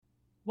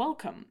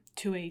Welcome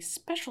to a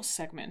special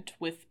segment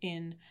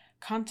within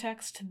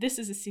Context. This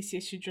is a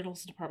CCSU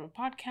Journalism Department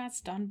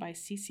podcast done by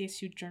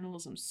CCSU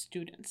journalism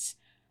students.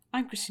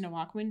 I'm Christina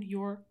Walkman,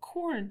 your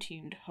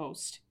quarantined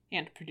host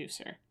and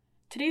producer.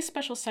 Today's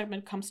special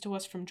segment comes to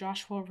us from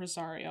Joshua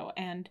Rosario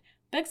and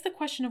begs the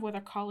question of whether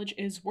college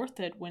is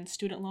worth it when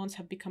student loans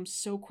have become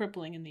so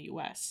crippling in the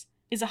U.S.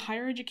 Is a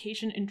higher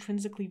education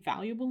intrinsically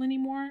valuable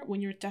anymore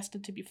when you're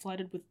destined to be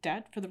flooded with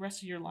debt for the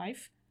rest of your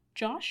life?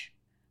 Josh?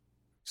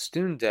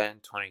 Student debt in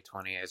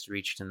 2020 has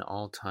reached an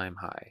all-time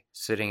high,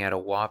 sitting at a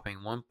whopping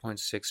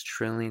 $1.6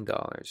 trillion.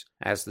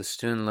 As the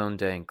student loan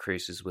debt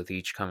increases with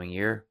each coming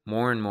year,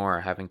 more and more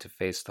are having to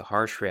face the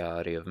harsh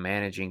reality of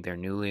managing their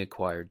newly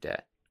acquired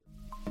debt.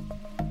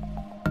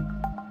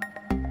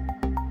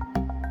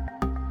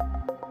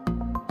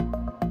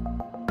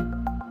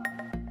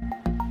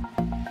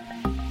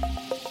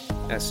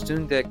 As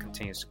student debt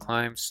continues to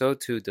climb, so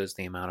too does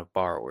the amount of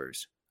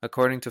borrowers.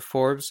 According to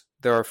Forbes,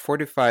 there are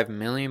 45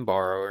 million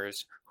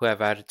borrowers who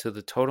have added to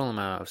the total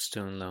amount of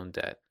student loan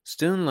debt.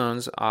 Student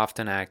loans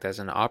often act as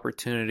an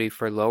opportunity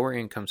for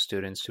lower-income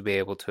students to be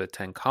able to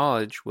attend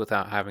college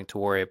without having to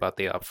worry about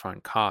the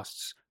upfront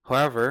costs.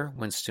 However,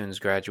 when students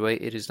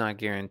graduate, it is not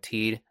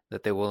guaranteed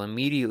that they will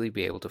immediately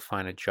be able to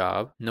find a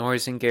job, nor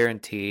is it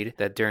guaranteed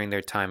that during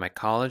their time at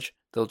college,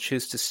 they'll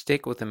choose to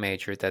stick with the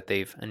major that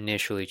they've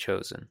initially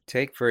chosen.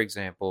 Take, for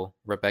example,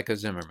 Rebecca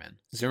Zimmerman.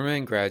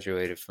 Zimmerman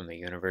graduated from the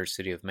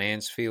University of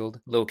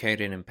Mansfield,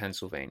 located in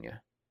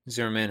Pennsylvania.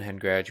 Zimmerman had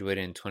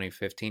graduated in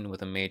 2015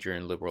 with a major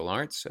in liberal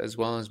arts, as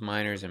well as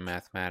minors in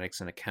mathematics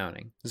and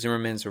accounting.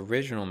 Zimmerman's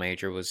original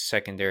major was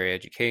secondary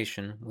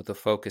education, with a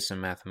focus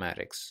in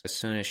mathematics. As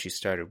soon as she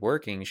started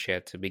working, she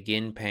had to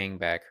begin paying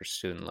back her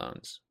student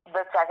loans.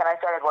 The second I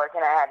started working,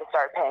 I had to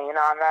start paying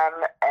on them,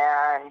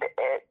 and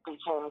it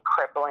became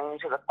crippling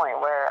to the point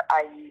where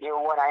I knew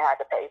when I had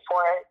to pay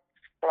for it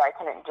that I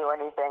couldn't do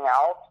anything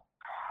else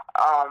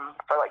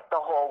for like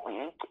the whole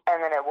week,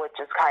 and then it would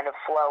just kind of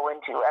flow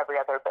into every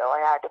other bill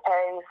I had to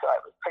pay, so I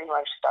was pretty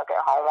much stuck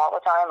at home all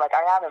the time. Like,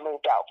 I haven't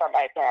moved out from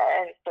my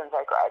parents since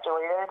I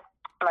graduated.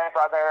 My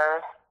brother,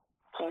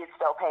 he's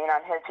still paying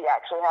on his. He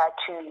actually had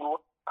to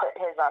put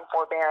his on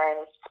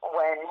forbearance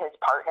when his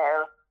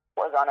partner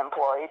was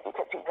unemployed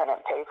because he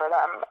couldn't pay for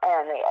them,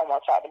 and they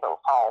almost had to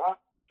go home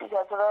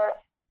because of it.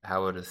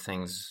 How would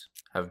things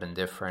have been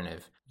different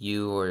if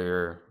you or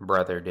your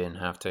brother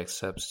didn't have to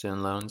accept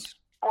student loans?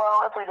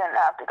 Well, if we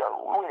didn't have to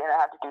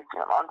do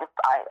student loans.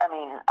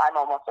 I'm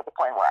almost at the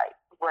point where I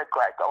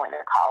regret going to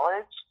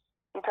college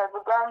because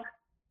of them,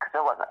 because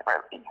it wasn't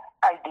really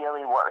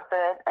ideally worth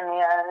it in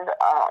the end.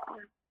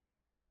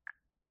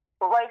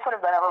 Life would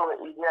have been a little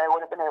bit easier. I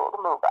would have been able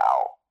to move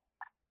out.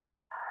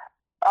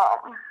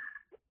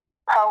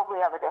 Probably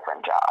have a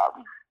different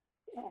job,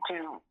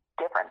 do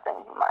different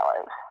things in my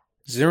life.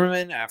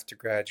 Zimmerman, after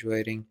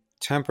graduating,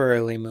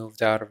 temporarily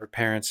moved out of her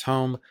parents'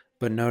 home,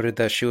 but noted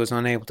that she was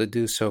unable to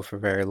do so for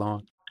very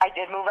long. I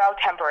did move out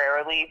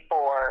temporarily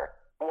for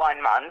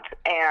 1 month,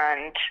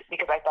 and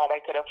because I thought I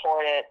could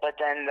afford it, but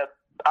then the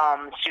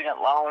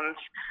student loans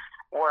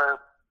were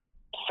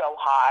so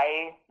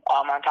high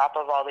on top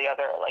of all the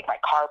other, like my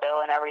car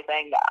bill and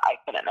everything, that I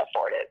couldn't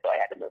afford it, so I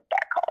had to move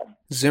back home.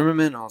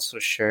 Zimmerman also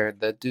shared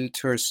that due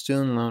to her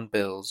student loan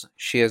bills,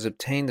 she has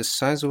obtained a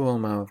sizable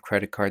amount of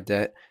credit card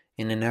debt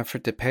in an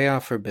effort to pay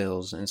off her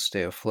bills and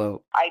stay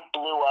afloat. I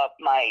blew up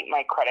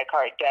my credit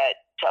card debt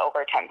to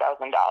over $10,000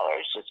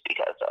 just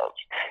because of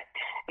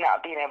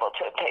not being able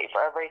to pay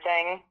for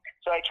everything.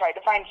 So I tried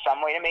to find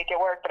some way to make it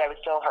work, but I was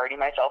still hurting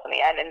myself in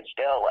the end, and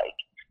still, like,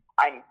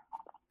 I'm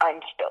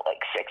still like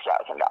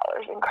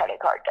 $6,000 in credit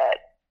card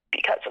debt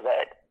because of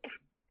it.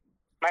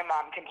 My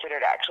mom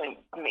considered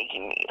actually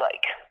making me,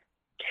 like,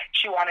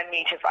 she wanted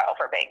me to file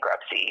for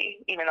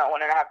bankruptcy, even though I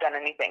wouldn't have done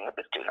anything with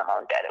the student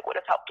loan debt. It would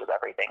have helped with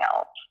everything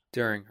else.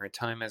 During her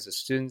time as a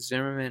student,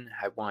 Zimmerman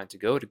had wanted to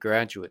go to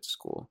graduate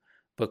school,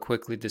 but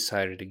quickly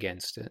decided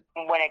against it.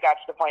 When it got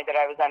to the point that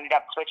I ended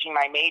up switching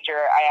my major,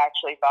 I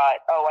actually thought,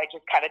 I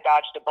just kind of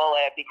dodged a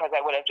bullet because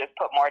I would have just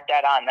put more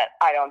debt on that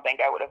I don't think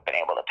I would have been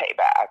able to pay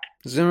back.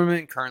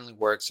 Zimmerman currently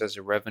works as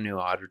a revenue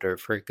auditor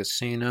for a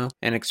casino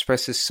and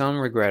expresses some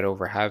regret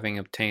over having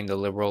obtained a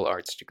liberal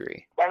arts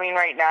degree.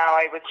 Right now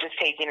I was just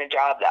taking a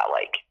job that,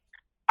 like,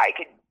 I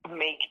could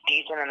make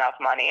decent enough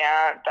money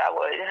at that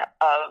would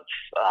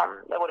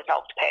have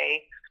helped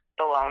pay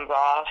the loans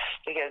off,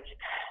 because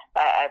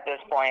at this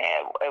point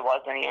it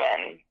wasn't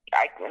even,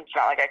 it's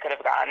not like I could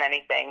have gotten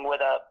anything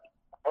with a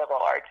liberal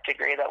arts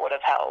degree that would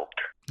have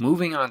helped.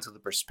 Moving on to the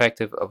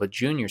perspective of a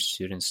junior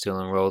student still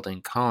enrolled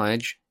in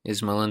college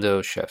is Melinda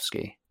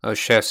Oshevsky.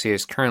 Oshevsky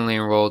is currently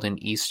enrolled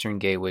in Eastern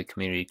Gateway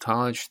Community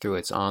College through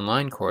its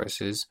online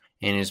courses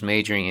and is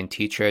majoring in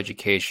teacher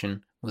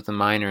education with a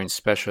minor in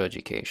special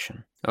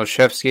education.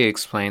 Oshevsky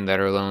explained that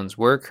her loans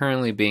were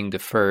currently being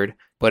deferred,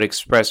 but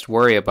expressed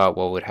worry about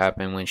what would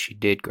happen when she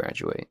did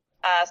graduate.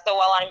 So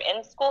while I'm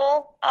in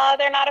school,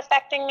 they're not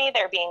affecting me.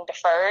 They're being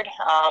deferred.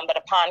 But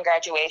upon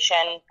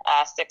graduation,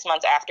 6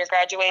 months after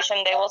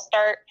graduation, they will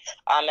start.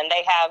 And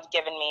they have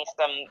given me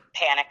some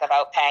panic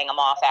about paying them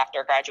off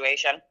after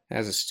graduation.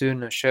 As a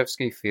student,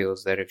 Oshevsky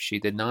feels that if she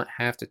did not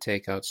have to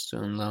take out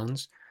student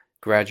loans,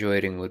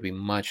 graduating would be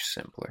much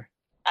simpler.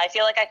 I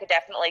feel like I could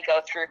definitely go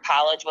through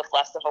college with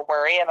less of a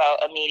worry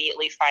about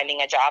immediately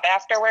finding a job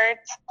afterwards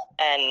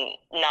and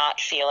not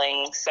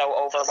feeling so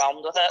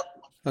overwhelmed with it.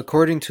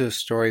 According to a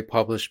story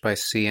published by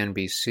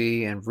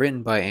CNBC and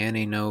written by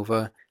Annie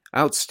Nova,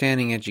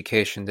 outstanding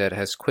education debt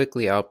has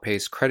quickly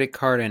outpaced credit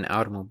card and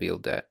automobile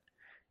debt.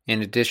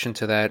 In addition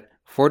to that,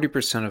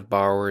 40% of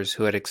borrowers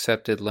who had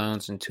accepted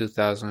loans in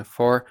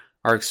 2004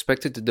 are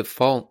expected to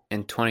default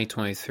in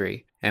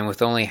 2023, and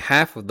with only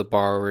half of the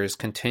borrowers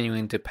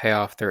continuing to pay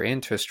off their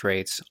interest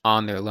rates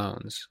on their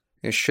loans.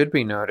 It should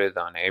be noted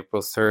on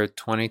April 3,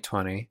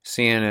 2020,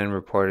 CNN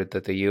reported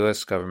that the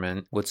U.S.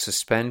 government would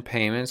suspend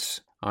payments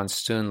on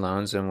student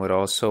loans and would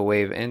also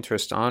waive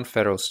interest on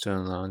federal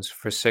student loans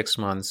for 6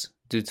 months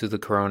due to the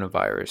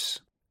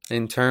coronavirus.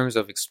 In terms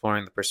of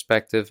exploring the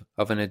perspective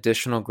of an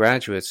additional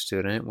graduate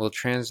student, we'll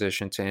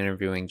transition to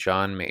interviewing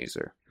John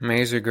Mazur.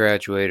 Mazur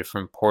graduated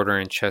from Porter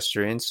and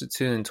Chester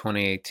Institute in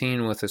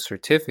 2018 with a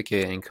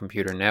certificate in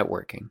computer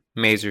networking.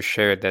 Mazur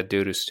shared that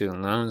due to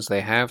student loans,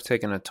 they have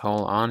taken a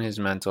toll on his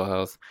mental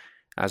health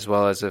as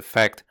well as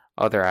affect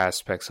other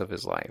aspects of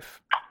his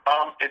life.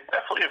 It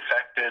definitely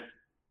affected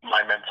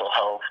my mental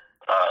health,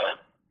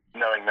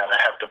 knowing that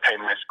I have to pay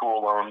my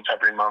school loans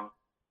every month,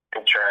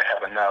 make sure I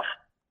have enough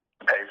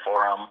to pay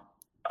for them,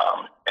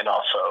 and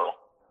also,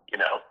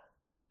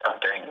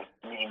 something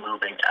me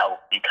moving out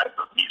because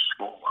of these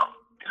school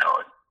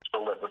loans.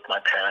 Still live with my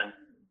parents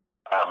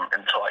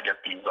until I get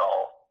these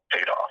all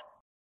paid off.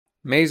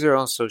 Mazur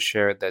also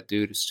shared that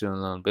due to student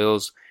loan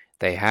bills,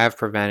 they have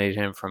prevented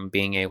him from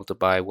being able to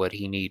buy what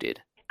he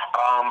needed.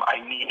 I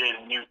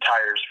needed new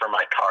tires for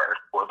my car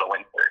for the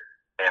winter,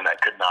 and I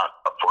could not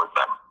afford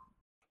them.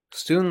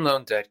 Student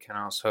loan debt can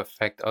also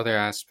affect other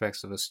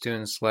aspects of a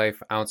student's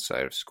life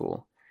outside of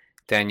school.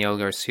 Danielle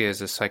Garcia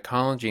is a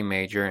psychology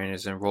major and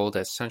is enrolled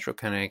at Central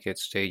Connecticut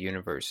State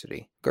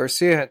University.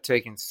 Garcia had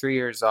taken 3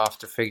 years off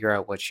to figure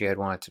out what she had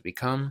wanted to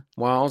become,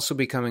 while also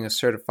becoming a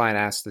certified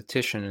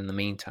esthetician in the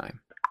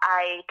meantime.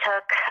 I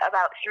took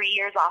about 3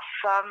 years off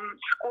from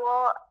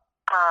school,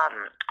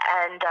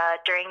 and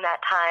during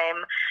that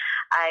time,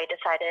 I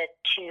decided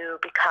to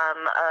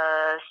become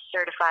a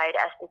certified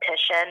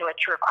esthetician,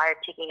 which required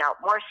taking out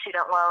more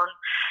student loans,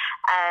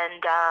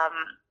 and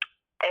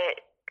it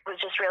was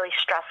just really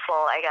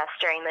stressful, I guess,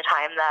 during the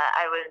time that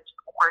I was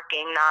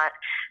working, not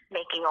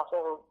making a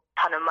whole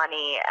ton of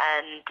money,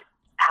 and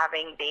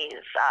having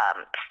these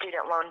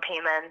student loan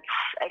payments,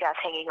 I guess,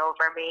 hanging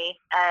over me.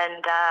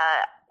 And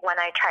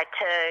when I tried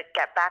to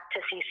get back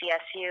to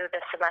CCSU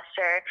this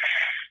semester,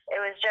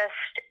 it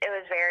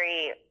was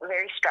very,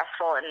 very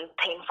stressful and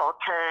painful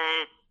to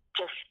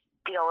just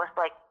deal with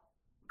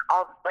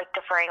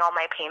deferring all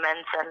my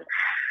payments, and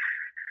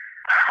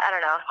I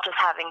don't know, just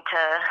having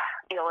to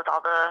deal with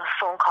all the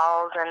phone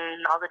calls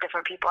and all the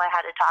different people I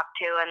had to talk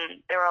to,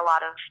 and there were a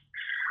lot of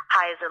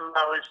highs and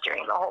lows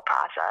during the whole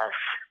process.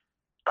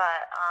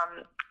 But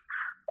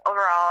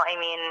overall, I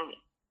mean,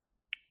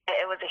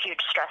 it was a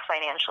huge stress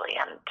financially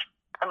and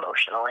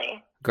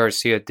emotionally.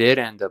 Garcia did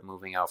end up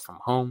moving out from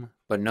home,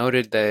 but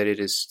noted that it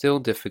is still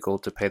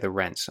difficult to pay the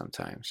rent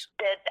sometimes.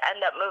 Did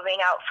end up moving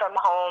out from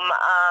home.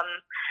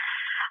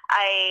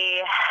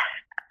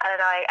 I don't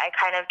know, I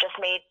kind of just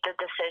made the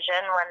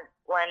decision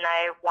when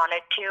I wanted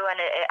to, and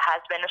it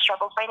has been a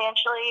struggle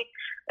financially,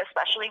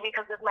 especially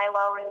because of my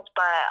loans,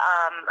 but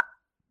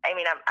I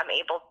mean, I'm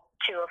able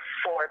to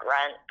afford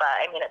rent, but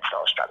I mean, it's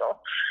still a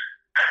struggle.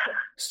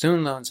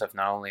 Student loans have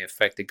not only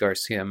affected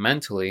Garcia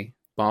mentally,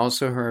 but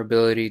also her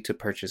ability to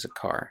purchase a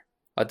car,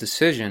 a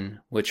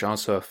decision which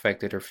also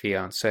affected her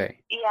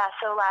fiancé. Yeah,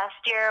 so last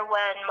year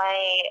when my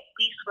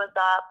lease was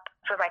up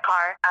for my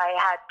car, I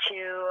had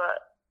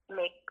to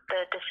make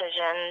the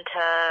decision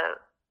to,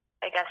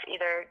 I guess,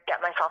 either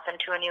get myself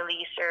into a new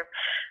lease or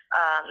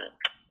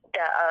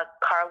get a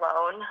car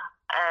loan,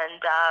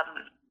 and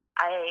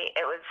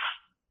it was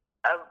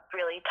a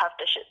really tough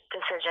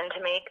decision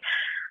to make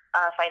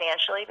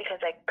financially,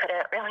 because I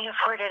couldn't really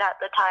afford it at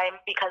the time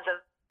because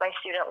of my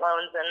student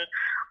loans and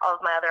all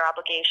of my other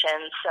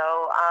obligations.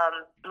 So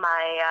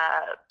my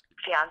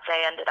fiance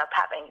ended up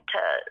having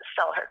to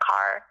sell her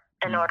car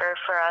in order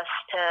for us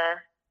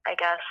to, I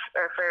guess,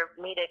 or for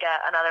me to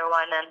get another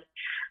one. And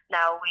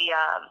now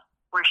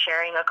we're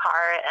sharing a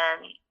car,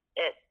 and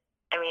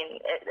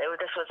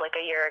this was like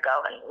a year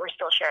ago, and we're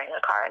still sharing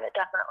a car, and it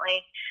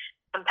definitely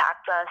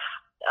impacts us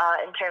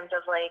in terms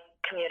of like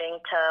commuting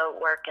to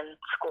work and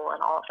school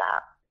and all of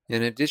that.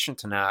 In addition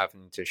to now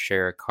having to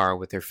share a car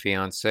with their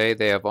fiancé,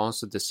 they have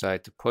also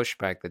decided to push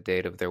back the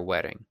date of their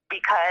wedding.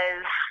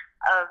 Because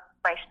of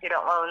my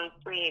student loans,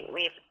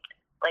 we've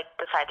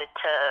decided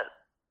to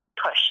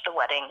push the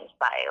wedding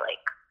by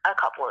a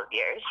couple of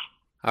years.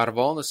 Out of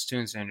all the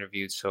students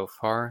interviewed so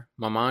far,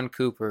 Maman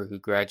Cooper, who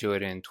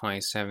graduated in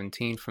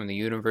 2017 from the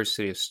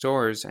University of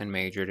Storrs and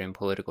majored in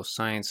political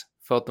science,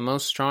 felt the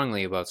most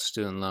strongly about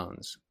student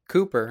loans.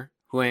 Cooper,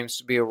 who aims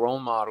to be a role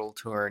model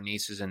to her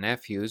nieces and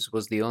nephews,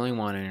 was the only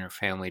one in her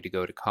family to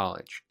go to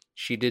college.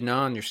 She did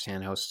not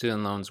understand how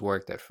student loans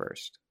worked at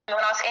first. When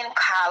I was in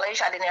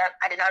college, I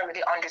did not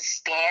really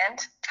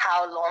understand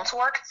how loans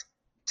worked.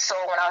 So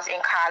when I was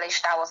in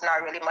college, that was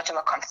not really much of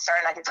a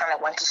concern. I just kind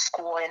of went to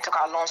school and took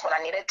out loans when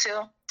I needed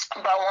to.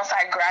 But once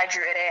I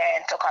graduated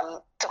and took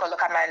a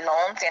look at my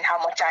loans and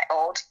how much I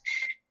owed,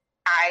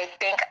 I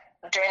think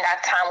during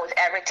that time, with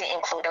everything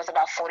included, it was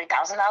about $40,000.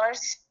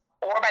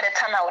 Or by the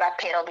time I would have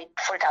paid, it'll be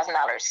 $40,000.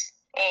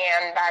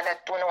 And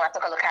when I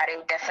took a look at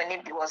it,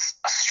 definitely it was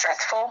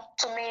stressful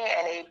to me,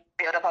 and it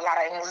built up a lot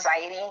of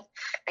anxiety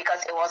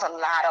because it was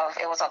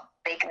a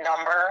big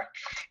number,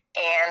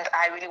 and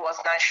I really was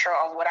not sure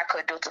of what I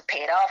could do to pay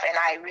it off, and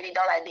I really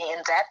don't like being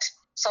in debt.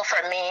 So for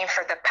me,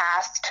 for the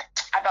past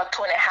about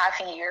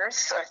 2.5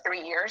 years or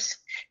 3 years,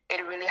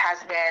 it really has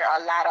been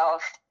a lot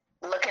of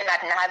looking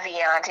at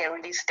Navient and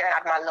really staring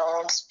at my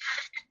loans.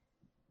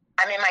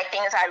 I mean, my thing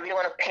is I really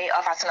want to pay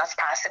off as soon as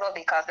possible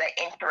because the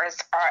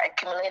interests are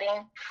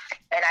accumulating,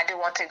 and I do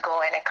want to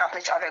go and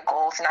accomplish other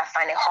goals, and I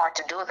find it hard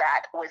to do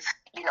that with,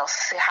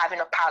 having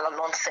a pile of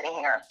loans sitting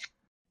here.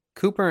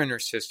 Cooper and her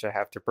sister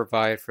have to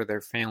provide for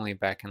their family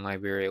back in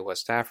Liberia,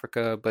 West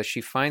Africa, but she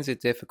finds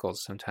it difficult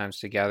sometimes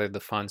to gather the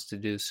funds to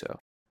do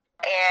so.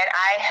 And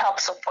I help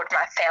support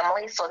my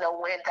family, so the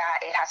way that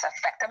it has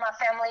affected my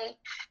family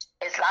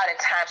is a lot of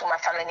times when my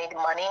family needs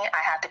money,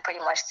 I have to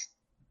pretty much,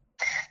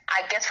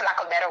 I guess for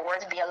lack of better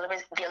words, be a little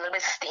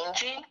bit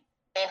stingy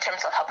in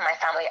terms of helping my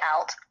family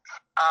out.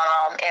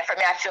 And for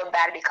me, I feel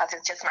bad because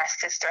it's just my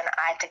sister and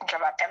I taking care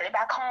of our family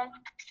back home.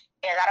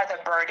 And a lot of the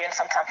burden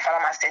sometimes fell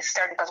on my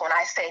sister because when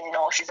I say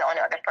no, she's the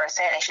only other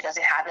person and she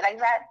doesn't have it like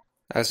that.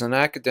 As an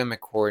academic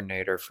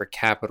coordinator for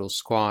Capital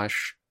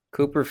Squash,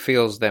 Cooper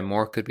feels that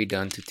more could be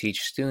done to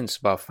teach students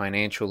about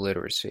financial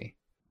literacy.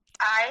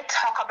 I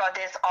talk about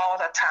this all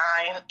the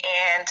time,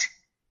 and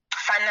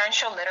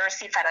financial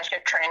literacy, financial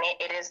training,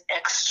 it is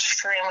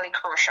extremely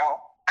crucial.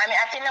 I mean,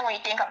 I think that when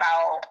you think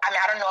about,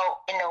 I don't know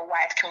in the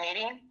white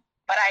community,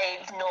 but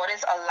I've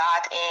noticed a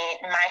lot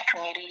in my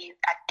community,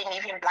 I think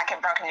even Black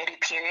and brown community,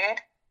 period,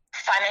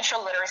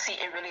 financial literacy,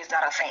 it really is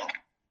not a thing.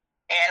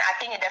 And I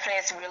think it definitely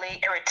is really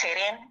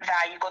irritating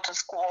that you go to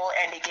school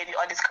and they give you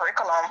all this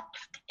curriculum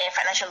and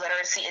financial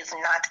literacy is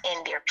not in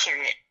there,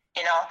 period.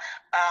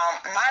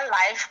 My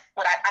life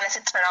would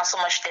honestly turn out so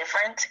much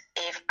different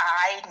if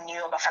I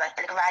knew about finance,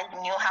 if I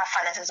knew how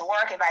finances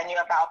work, if I knew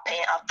about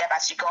paying off debt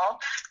as you go.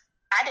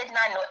 I did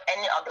not know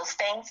any of those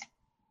things.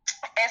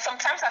 And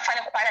sometimes I find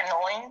it quite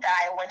annoying that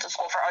I went to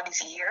school for all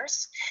these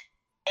years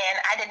and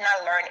I did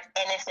not learn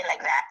anything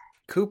like that.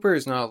 Cooper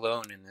is not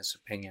alone in this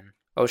opinion.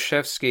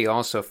 Olszewski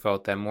also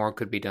felt that more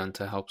could be done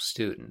to help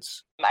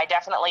students. I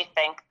definitely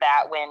think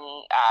that when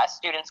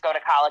students go to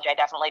college, I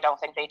definitely don't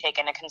think they take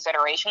into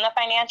consideration the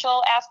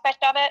financial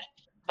aspect of it.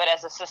 But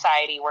as a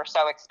society, we're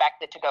so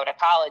expected to go to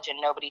college and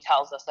nobody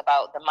tells us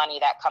about the money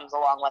that comes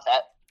along with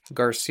it.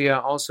 Garcia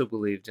also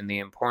believed in the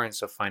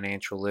importance of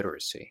financial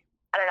literacy.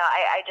 I don't know,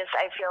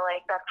 I feel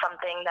like that's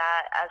something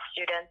that as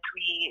students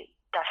we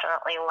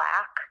definitely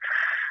lack.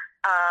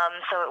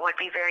 So it would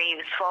be very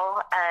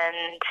useful.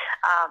 And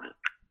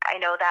I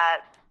know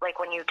that like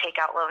when you take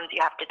out loans,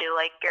 you have to do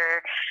like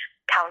your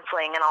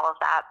counseling and all of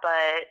that.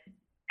 But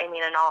I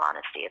mean, in all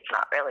honesty, it's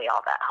not really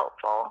all that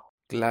helpful.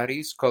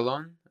 Clarice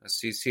Colon, a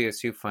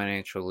CCSU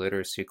financial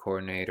literacy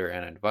coordinator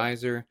and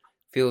advisor,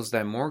 feels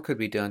that more could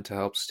be done to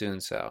help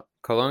students out.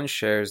 Colon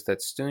shares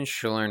that students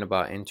should learn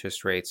about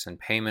interest rates and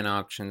payment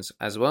options,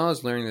 as well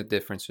as learn the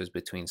differences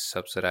between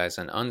subsidized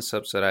and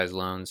unsubsidized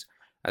loans,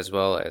 as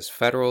well as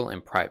federal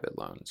and private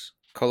loans.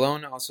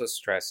 Colon also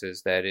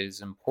stresses that it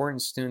is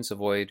important students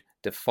avoid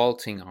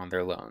defaulting on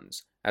their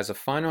loans. As a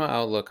final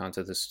outlook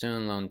onto the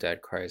student loan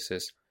debt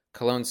crisis,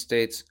 Colon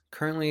states,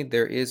 currently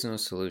there is no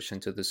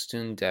solution to the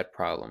student debt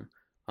problem.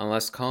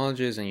 Unless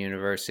colleges and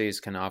universities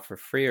can offer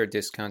free or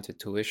discounted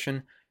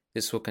tuition,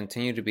 this will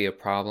continue to be a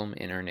problem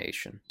in our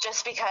nation.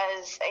 Just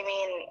because,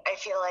 I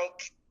feel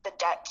like the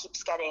debt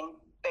keeps getting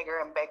bigger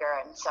and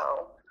bigger, and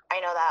so I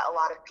know that a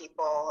lot of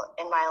people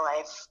in my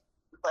life,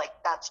 like,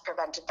 that's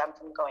prevented them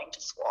from going to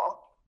school.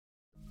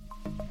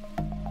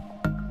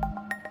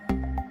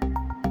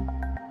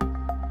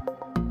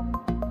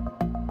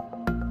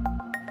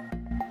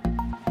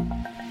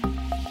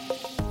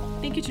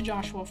 Thank you to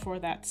Joshua for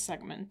that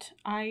segment.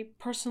 I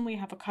personally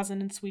have a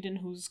cousin in Sweden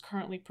who's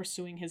currently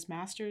pursuing his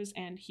master's,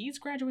 and he's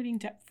graduating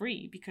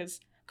debt-free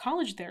because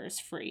college there is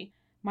free.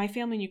 My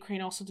family in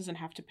Ukraine also doesn't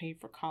have to pay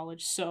for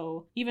college,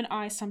 so even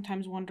I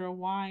sometimes wonder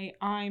why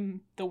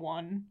I'm the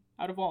one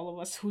out of all of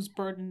us who's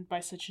burdened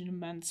by such an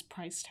immense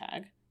price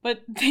tag.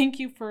 But thank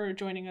you for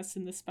joining us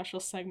in this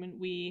special segment.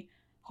 We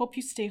hope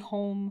you stay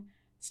home,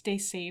 stay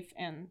safe,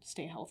 and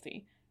stay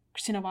healthy.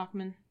 Christina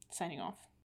Bachman, signing off.